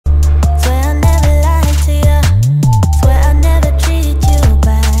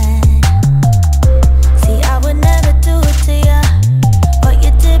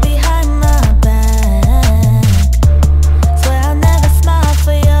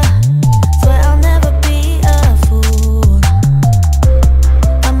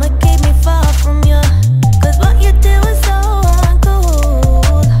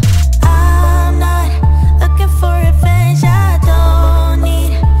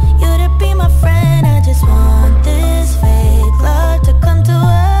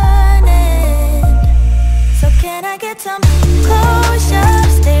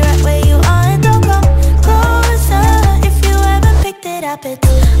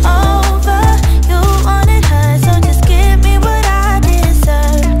over. You wanted her, so just give me what I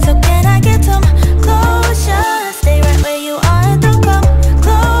deserve. So can I get some closure? Stay right where you are and don't come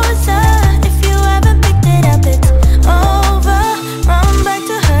closer. If you haven't picked it up, it's over. Run back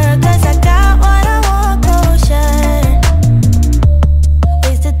to her, cause I got what I want, closure.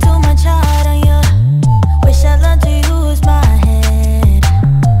 Wasted too much heart on you. Wish I learned to use my head.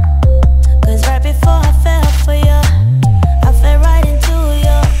 Cause right before I fell for you, I fell right into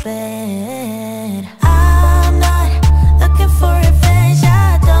your bed. I'm not looking for revenge.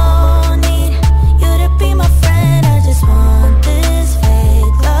 I don't need you to be my friend. I just want this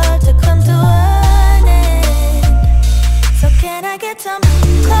fake love to come to an end. So can I get some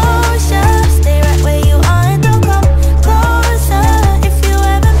closure? Stay right where you are and don't come closer. If you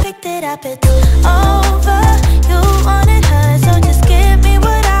haven't picked it up, it's over. You wanted her, so just give me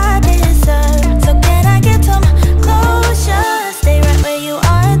what I deserve. So can I get some closure? Stay right where you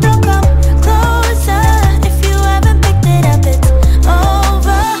are and don't come closer. If you haven't picked it up, it's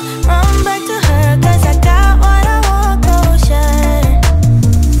over. Run back to her, cause I got what I want, closure.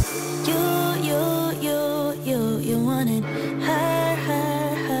 You wanted her.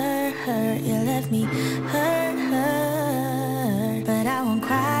 You left me hurt. But I won't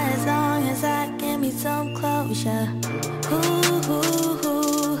cry as long as I give me some closure.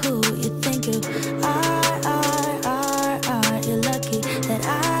 You think you are. You're lucky that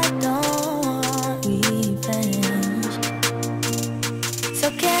I don't want revenge. So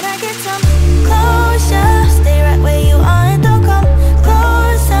can I get some closure? Stay right where you are and don't come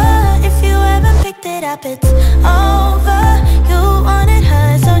closer. If you haven't picked it up, it's over. You wanted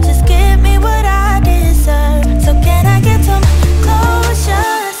her, so just give me what I deserve. So can I get some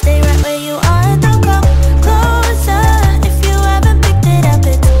closure? Stay right where you are and don't come closer. If you haven't picked it up,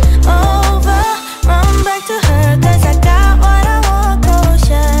 it's over. Run back to her, cause I got what I want,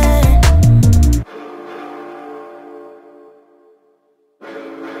 closure.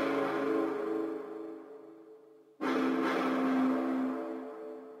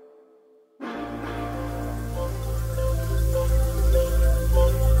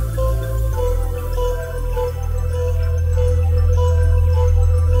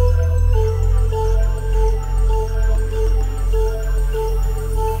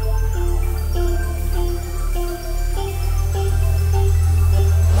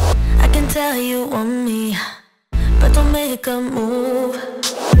 Tell you want me, but don't make a move.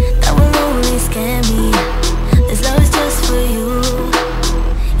 That will only scare me. This love is just for you.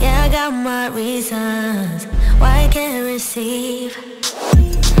 Yeah, I got my reasons why I can't receive.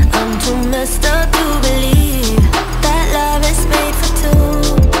 I'm too messed up to believe that love is made for two.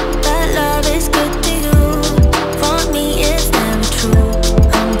 That love is good to you. For me it's never true.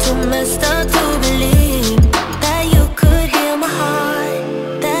 I'm too messed up to believe that you could heal my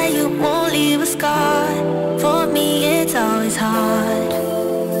heart, that you won't leave a scar. For me it's always hard.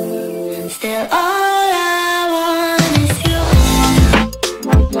 Still all I want is you.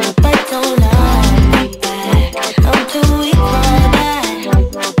 But don't love me back, I'm too weak for that.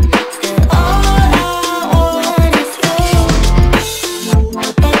 Still all I want is you.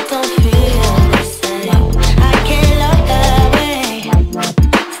 But don't feel the same, I can't love that way.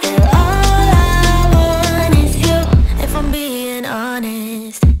 Still all I want is you. If I'm being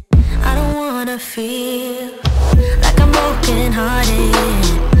honest, I don't wanna feel like I'm broken hearted,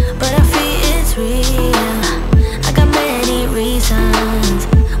 but I feel it's real. I got many reasons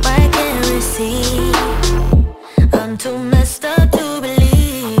why I can't receive. I'm too messed up to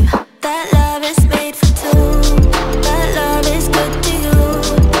believe that love is made for two. That love is good to you.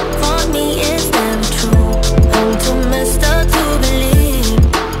 For me it's never true. I'm too messed up to believe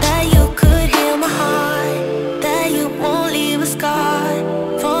that you could heal my heart, that you won't leave a scar.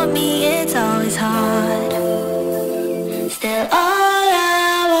 For me it's always hard. Still all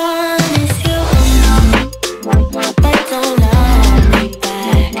I want is you. But don't love me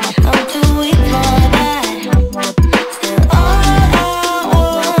back, I'm too weak for that. Still all I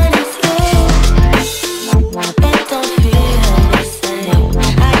want is you. But don't feel the same,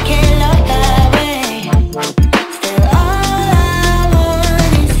 I can't love that way. Still all I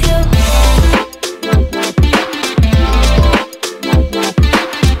want is you.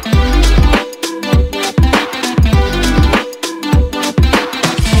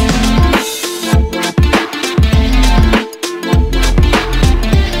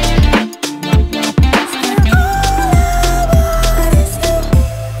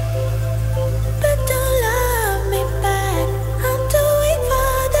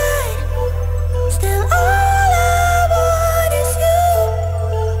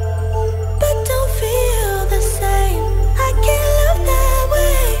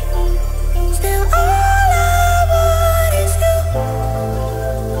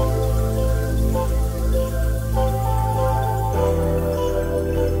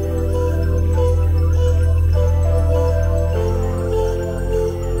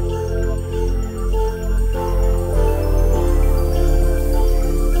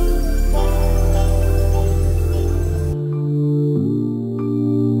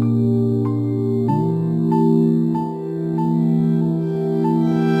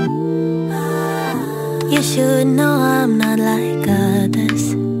 You should know I'm not like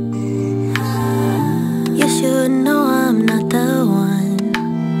others. You should know I'm not the one.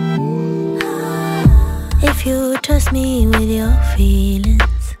 If you trust me with your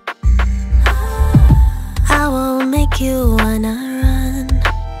feelings, I won't make you wanna run.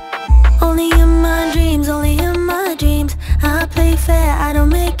 Only in my dreams, only in my dreams, I play fair, I don't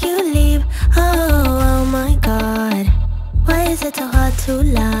make you leave. Oh my God, why is it so hard to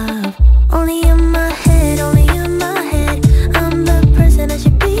love? Only in my head, only in my head, I'm the person I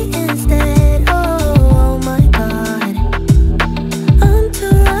should be instead. Oh my God, I'm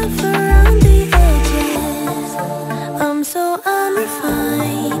too rough around the edges. I'm so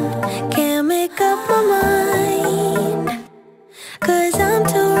unrefined, can't make up my mind. 'Cause I'm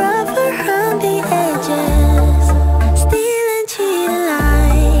too rough around the edges. Steal and cheat and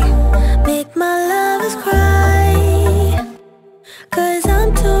lie, make my lovers cry. 'Cause I'm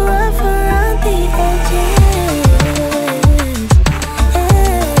too rough around the edges.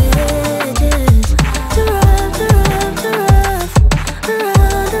 Edges, too rough, too rough, too rough.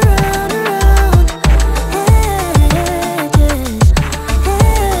 Around, around, around. Edges,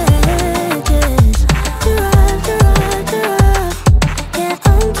 edges, too rough, too rough, too rough. Yeah,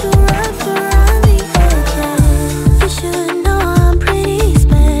 I'm too rough around the edges. You should know I'm pretty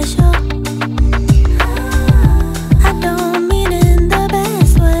special. I don't mean in the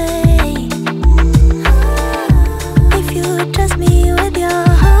best way. If you trust me with your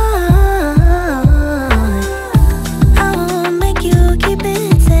heart, I won't make you keep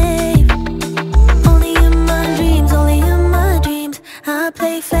it safe. Only in my dreams, only in my dreams, I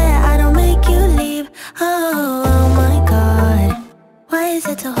play fair, I don't make you leave. Oh my God, why is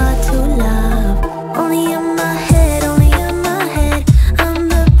it so hard to love? Only in my head, only in my head, I'm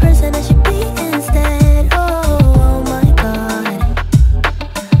the person I should be instead. Oh my God,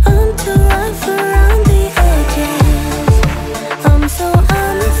 I'm too rough around the edges. I'm so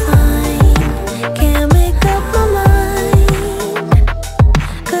unrefined, can't make up my mind.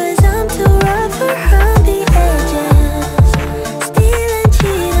 'Cause I'm too rough around the edges. Steal and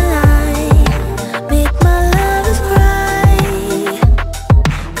cheat and lie, make my lovers cry.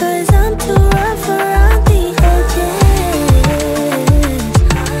 'Cause I'm too rough around the edges.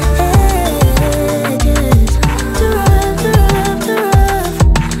 Edges, too rough, too rough, too rough.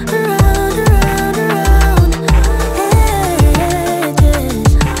 Around, around, around. Edges,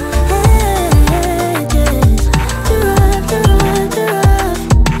 edges, too rough, too rough, too rough.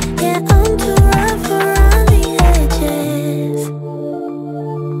 Yeah, I'm too rough around the edges.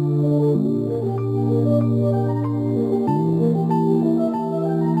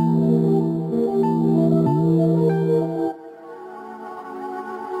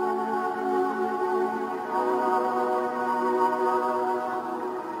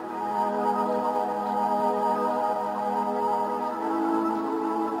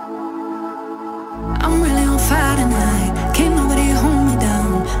 I'm really on fire tonight. Can't nobody hold me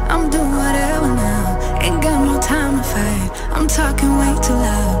down. I'm doing whatever now. Ain't got no time to fight. I'm talking way too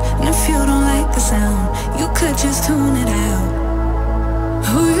loud. And if you don't like the sound, you could just tune it out.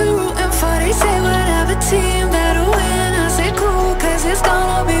 Who you rooting for? They say whatever team that'll win. I say cool, 'cause it's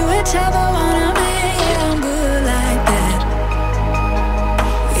gonna be whichever one I'm in. Yeah, I'm good like that.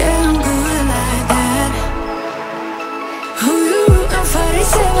 Yeah, I'm good like that. Who you rooting for? They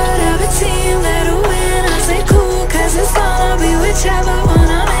say whatever team that'll win. I say cool, 'cause it's gonna be whichever one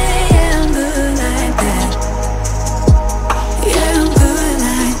I'm in. Yeah, I'm good like that. Yeah, I'm good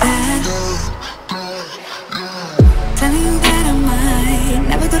like that. Telling you that I might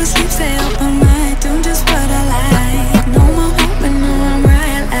never go to sleep, stay up all night, doing just what I like. No more hoping, no, I'm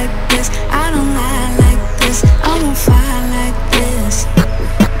right like this. I don't lie like this. I'm on fire like this.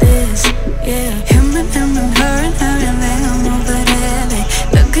 This, yeah. Him and her and her and them over there. They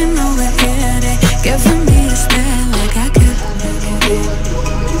looking over here, they giving me a stare like I could.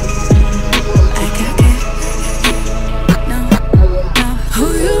 Like I could. No, no. Who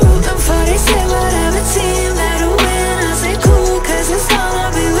you rooting for? They say whatever team that'll win. I say cool, 'cause it's gonna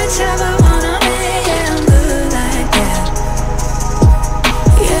be whichever one I'm in. Yeah, I'm good like that.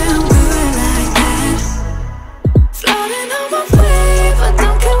 Yeah, I'm good like that. Floating on my wave, I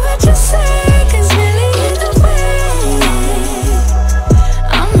don't care what you say, 'cause really either way,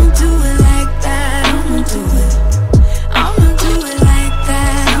 I'ma do it like that. I'ma do it. I'ma do it like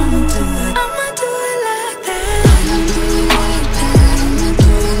that. I'ma do it. I'ma do it like that. I'ma do it like that. I'ma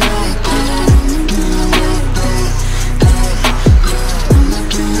do it like that. I'ma do it like that. I'ma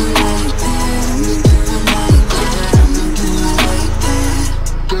do it like that. I'ma do it like that.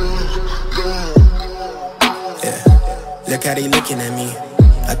 Yeah, look how they looking at me.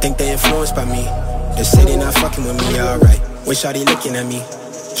 I think they influenced by me. They say they not fucking with me, alright. When shawty looking at me,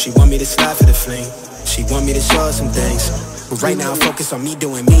 she want me to slide for the fling. She want me to show her some things. But right now I'm focused on me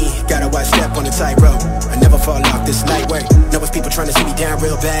doing me. Gotta watch step on the tightrope. I never fall off this light work. Know it's people trying to see me down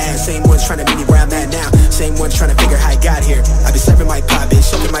real bad. Same ones trying to meet me where I'm at now. Same ones trying to figure how I got here. I been serving my pop, bitch,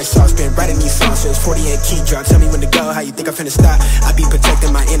 shaking my sauce, been writing these sauces. 48 key drop, tell me when to go. How you think I'm finna stop? I be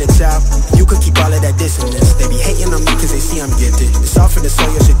protecting my inner child. You could keep all of that dissonance. They be hating on me cause they see I'm gifted. It's all from the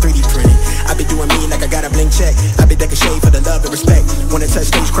soul, your shit 3D printed. I be doing me like I got a blank check. I be decking shade for the love and respect. Wanna touch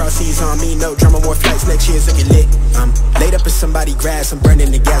stage, cross seas on me. No drama, more flights, next year's looking lit. I'm laid up in somebody grass, I'm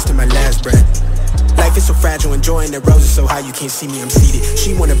burning the gas to my last breath. Life is so fragile, enjoying the roses so high you can't see me, I'm seated.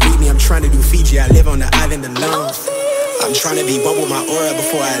 She wanna beat me, I'm trying to do Fiji. I live on the island alone. I'm trying to be one with my aura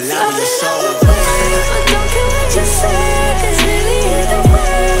before I allow your soul. I don't care what you say, cause really either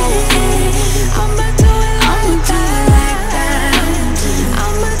way, I'ma do it like that.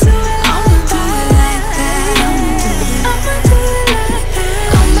 I'ma do it like that. I'ma do it like that.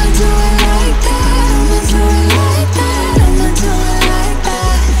 I'ma do it like that. I'ma do it like that. I'ma do it like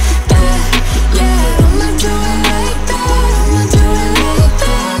that. Yeah, I'ma do it like that. I'ma do it like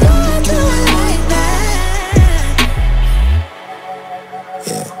that. I'ma do it like that.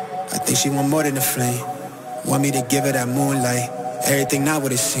 Yeah, I think she want more than a flame. Want me to give her that moonlight. Everything not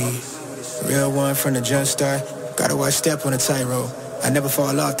what it seems. Real one from the jump start. Gotta watch step on a tightrope. I never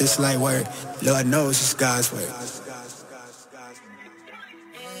fall off this light work. Lord knows it's God's work.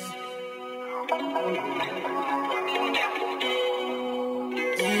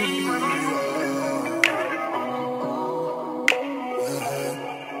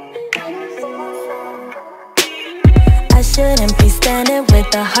 I shouldn't be standing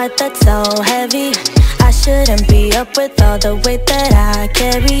with a heart that's so heavy. I shouldn't be up with all the weight that I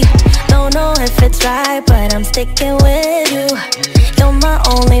carry. Don't know if it's right, but I'm sticking with you. You're my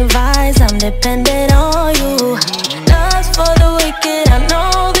only vice, I'm dependent on you. Love's for the wicked, I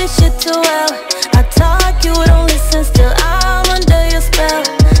know this shit too well. I talk, you don't listen, still I'm under your spell.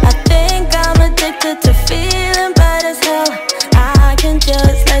 I think I'm addicted to feeling bad as hell. I can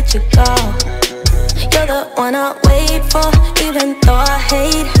just let you go. You're the one I wait for, even though I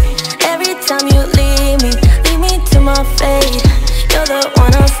hate. Every time you leave me to my fate. You're the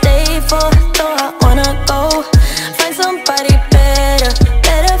one I'll stay for, though I wanna go. Find somebody better,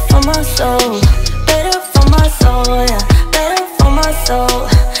 better for my soul. Better for my soul, yeah, better for my soul.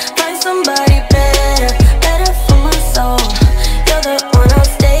 Find somebody better, better for my soul. You're the one I'll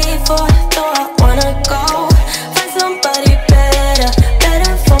stay for, though I wanna go. Find somebody better,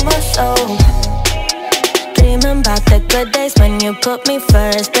 better for my soul. Dreaming about the good days when you put me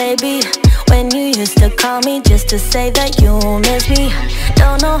first, baby. When you used to call me just to say that you miss me.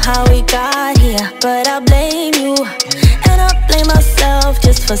 Don't know how we got here, but I blame you. And I blame myself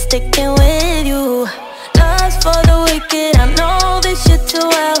just for sticking with you. Love's for the wicked, I know this shit too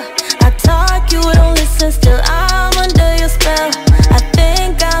well. I talk, you don't listen, still I'm under your spell. I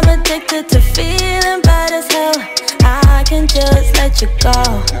think I'm addicted to feeling bad as hell. I can just let you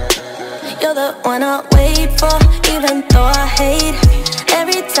go. You're the one I wait for, even though I hate.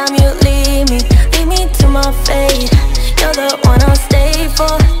 Every time you leave me to my fate. You're the one I'll stay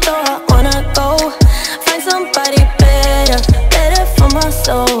for, though I wanna go. Find somebody better, better for my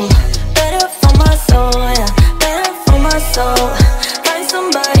soul. Better for my soul, yeah, better for my soul. Find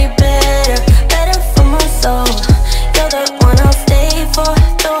somebody better, better for my soul. You're the one I'll stay for,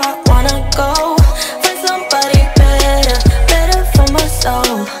 though I wanna go. Find somebody better, better for my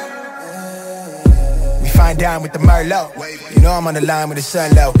soul. Fine down with the Merlot. You know I'm on the line with the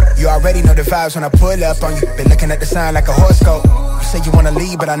sun low. You already know the vibes when I pull up on you. Been looking at the sign like a horoscope. You say you wanna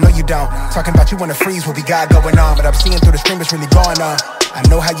leave, but I know you don't. Talking about you wanna freeze what we got going on, but I'm seeing through the screen what's really going on. I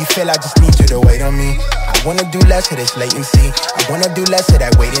know how you feel, I just need you to wait on me. I wanna do less of this latency. I wanna do less of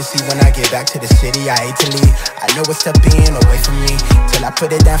that wait and see. When I get back to the city, I hate to leave. I know it's up being away from me. Till I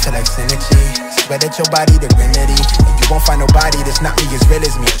put it down, feel like synergy. Swear that your body the remedy. And you won't find nobody that's not me as real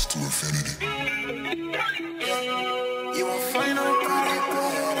as me. It's to infinity. You won't find nobody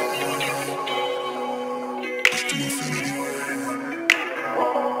better. It's to infinity.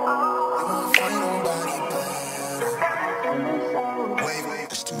 You won't find nobody better. Wait,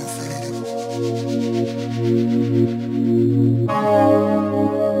 it's to infinity.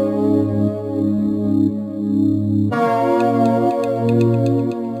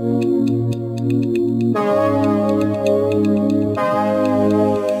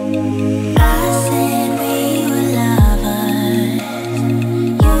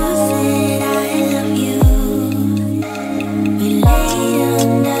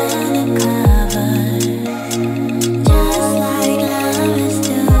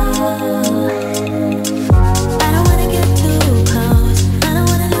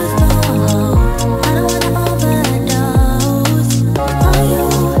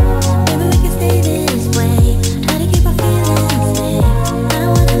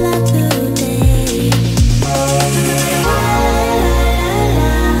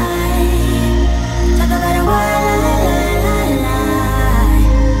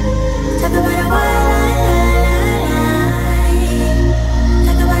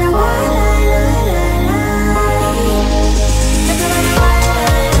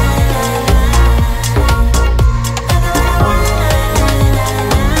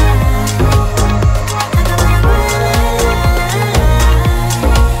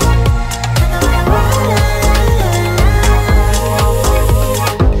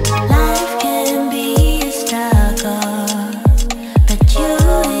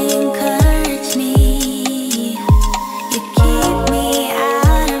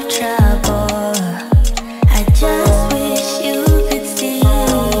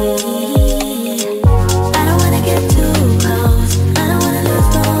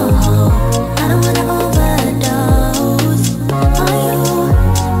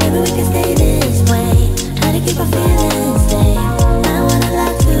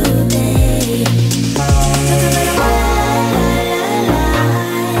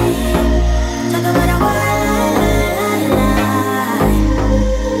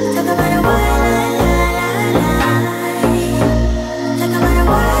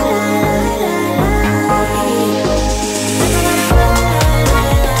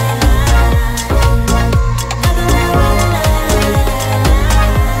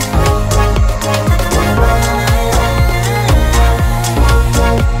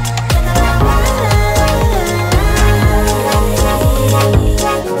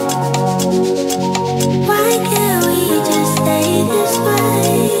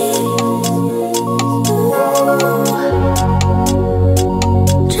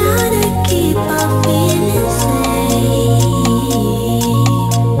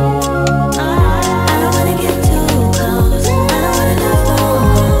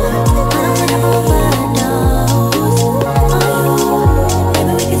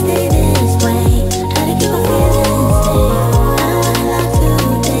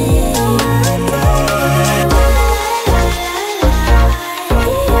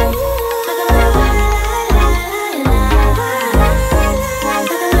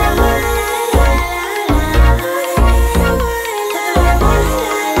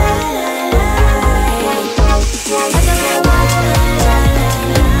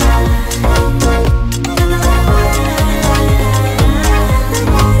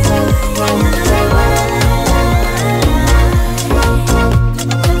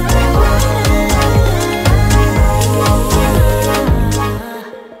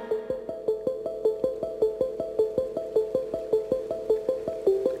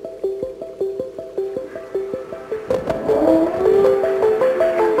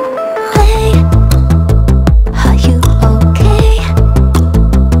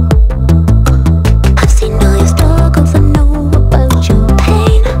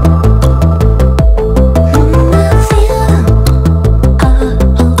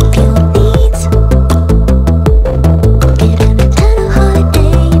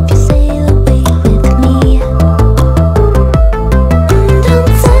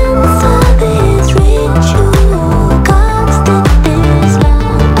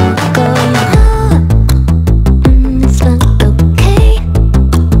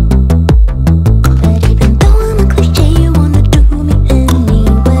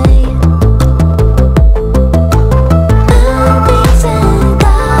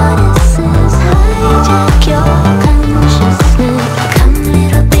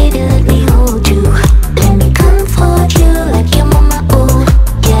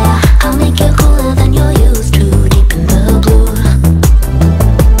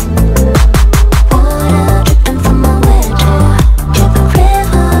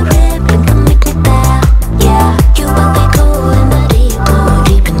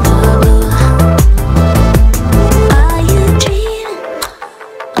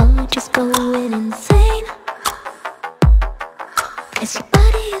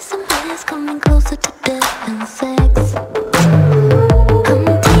 SMS coming closer to death and sex. I'm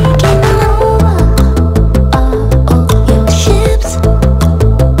taking over all your ships,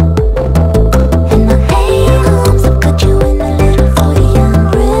 and my arms have got you in a little 40-young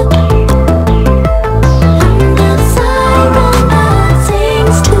grip. I'm the siren that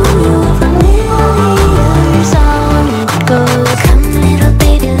sings to you a familiar song. It goes, come little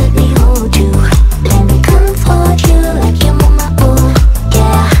baby, let me hold you. Let me comfort you like your mama. Oh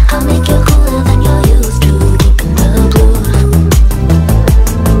yeah, I'll make you cooler than you're used to, deep in the blue.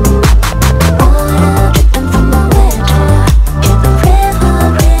 Water dripping from my wet hair. Hear the river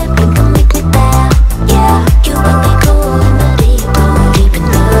rippling, come meet me there. Yeah, you will be cool in the deep blue, deep in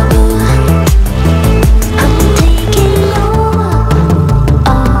the blue. I'm taking over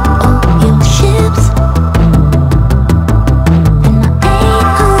all your ships, and my 8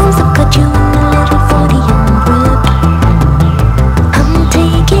 arms have got you in a little 40-young grip. I'm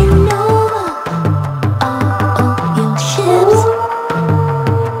taking over all your ships,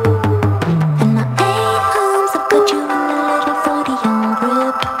 and my 8 arms have got you in a little 40-young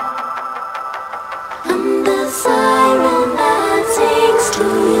grip. I'm the siren that sings to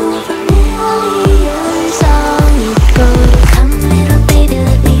you a familiar song. It goes, come little baby,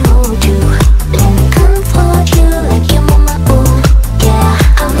 let me hold you. Let me comfort you like your mama. Oh yeah,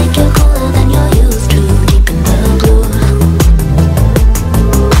 I'll make you cooler than you're used to, deep in the blue.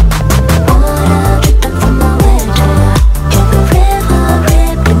 Water dripping from my wet hair. Hear the river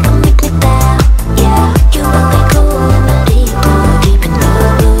rippling, come meet me there. Yeah, you will be cool in the deep blue, deep in the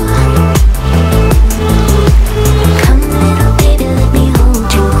blue. Come little baby, let me hold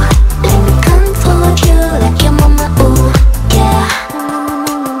you. Let me comfort you like your mama. Oh yeah.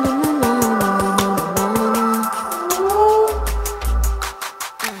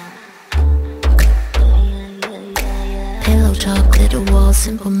 Pillow talk, glitter walls,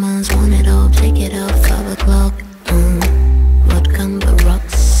 simple minds want it all. Take it off, 5 o'clock. What come the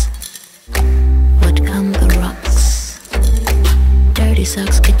rocks? What come the rocks? Dirty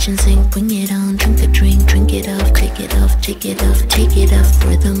socks, kitchen sink, bring it on. Drink the drink it off, take it off, take it off, take it off.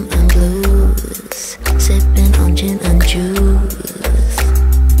 Rhythm and blues, sipping on gin and juice.